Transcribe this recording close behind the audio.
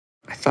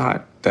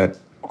thought that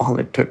all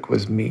it took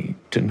was me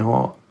to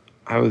know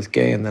I was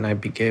gay and then I'd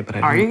be gay, but I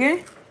didn't. Are you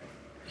gay?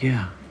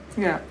 Yeah.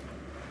 Yeah.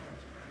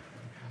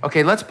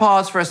 Okay, let's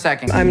pause for a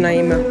second. I'm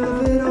Naima.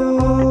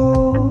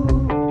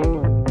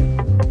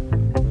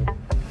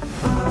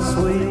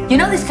 You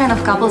know these kind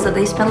of couples that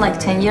they spend like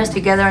 10 years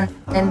together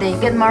and then they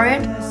get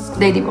married,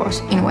 they divorce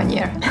in 1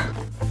 year.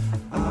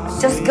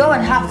 Just go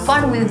and have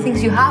fun with the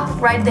things you have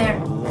right there.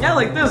 Yeah,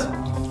 like this.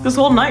 This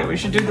whole night, we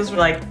should do this for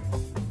like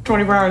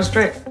 24 hours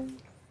straight.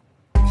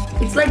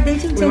 It's like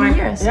dating 10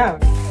 years. Yeah.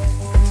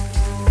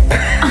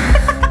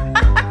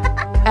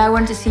 I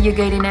want to see you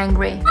getting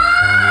angry.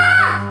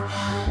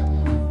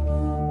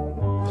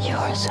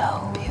 You're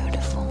so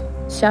beautiful.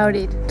 Shout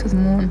it to the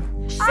moon.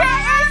 She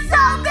is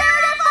so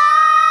beautiful!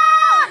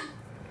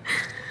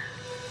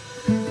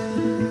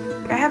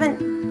 I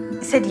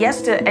haven't said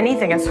yes to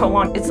anything in so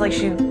long. It's like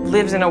she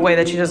lives in a way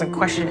that she doesn't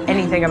question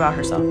anything about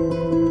herself.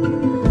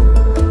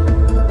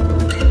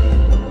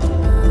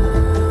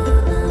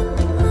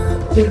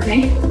 You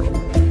okay?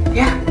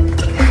 Yeah.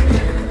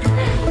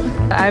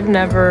 I've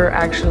never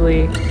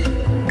actually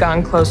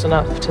gotten close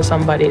enough to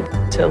somebody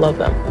to love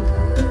them.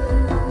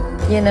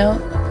 You know,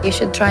 you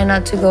should try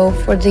not to go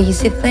for the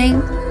easy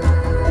thing.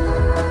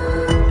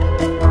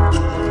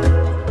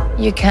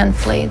 You can't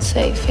play it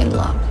safe in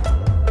love.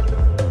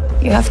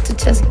 You have to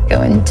just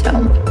go and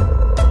jump.